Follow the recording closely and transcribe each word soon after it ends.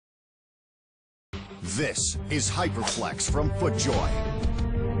This is Hyperflex from FootJoy.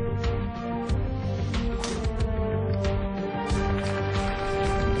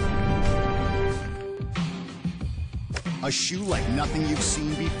 A shoe like nothing you've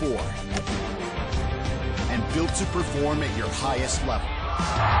seen before. And built to perform at your highest level.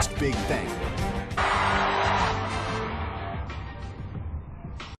 Big thing.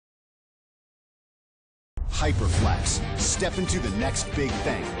 Hyperflex. Step into the next big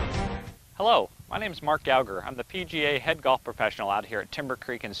thing. Hello, my name is Mark Gauger. I'm the PGA head golf professional out here at Timber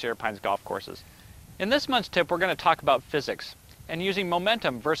Creek and Sierra Pines golf courses. In this month's tip, we're going to talk about physics and using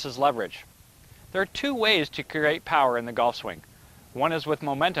momentum versus leverage. There are two ways to create power in the golf swing. One is with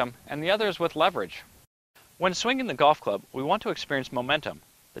momentum and the other is with leverage. When swinging the golf club, we want to experience momentum,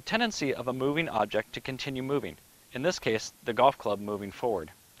 the tendency of a moving object to continue moving, in this case, the golf club moving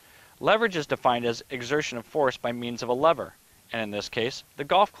forward. Leverage is defined as exertion of force by means of a lever, and in this case, the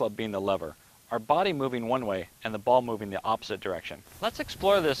golf club being the lever, our body moving one way and the ball moving the opposite direction. Let's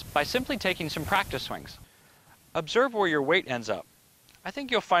explore this by simply taking some practice swings. Observe where your weight ends up. I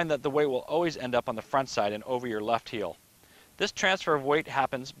think you'll find that the weight will always end up on the front side and over your left heel. This transfer of weight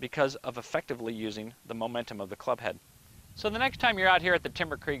happens because of effectively using the momentum of the club head. So the next time you're out here at the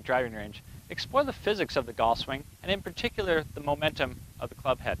Timber Creek driving range, explore the physics of the golf swing and in particular the momentum of the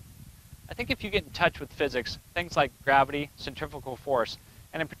club head. I think if you get in touch with physics, things like gravity, centrifugal force,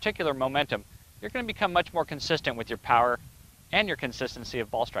 and in particular momentum, you're going to become much more consistent with your power and your consistency of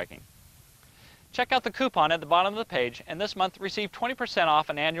ball striking. Check out the coupon at the bottom of the page, and this month receive 20% off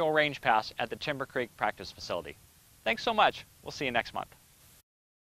an annual range pass at the Timber Creek practice facility. Thanks so much. We'll see you next month.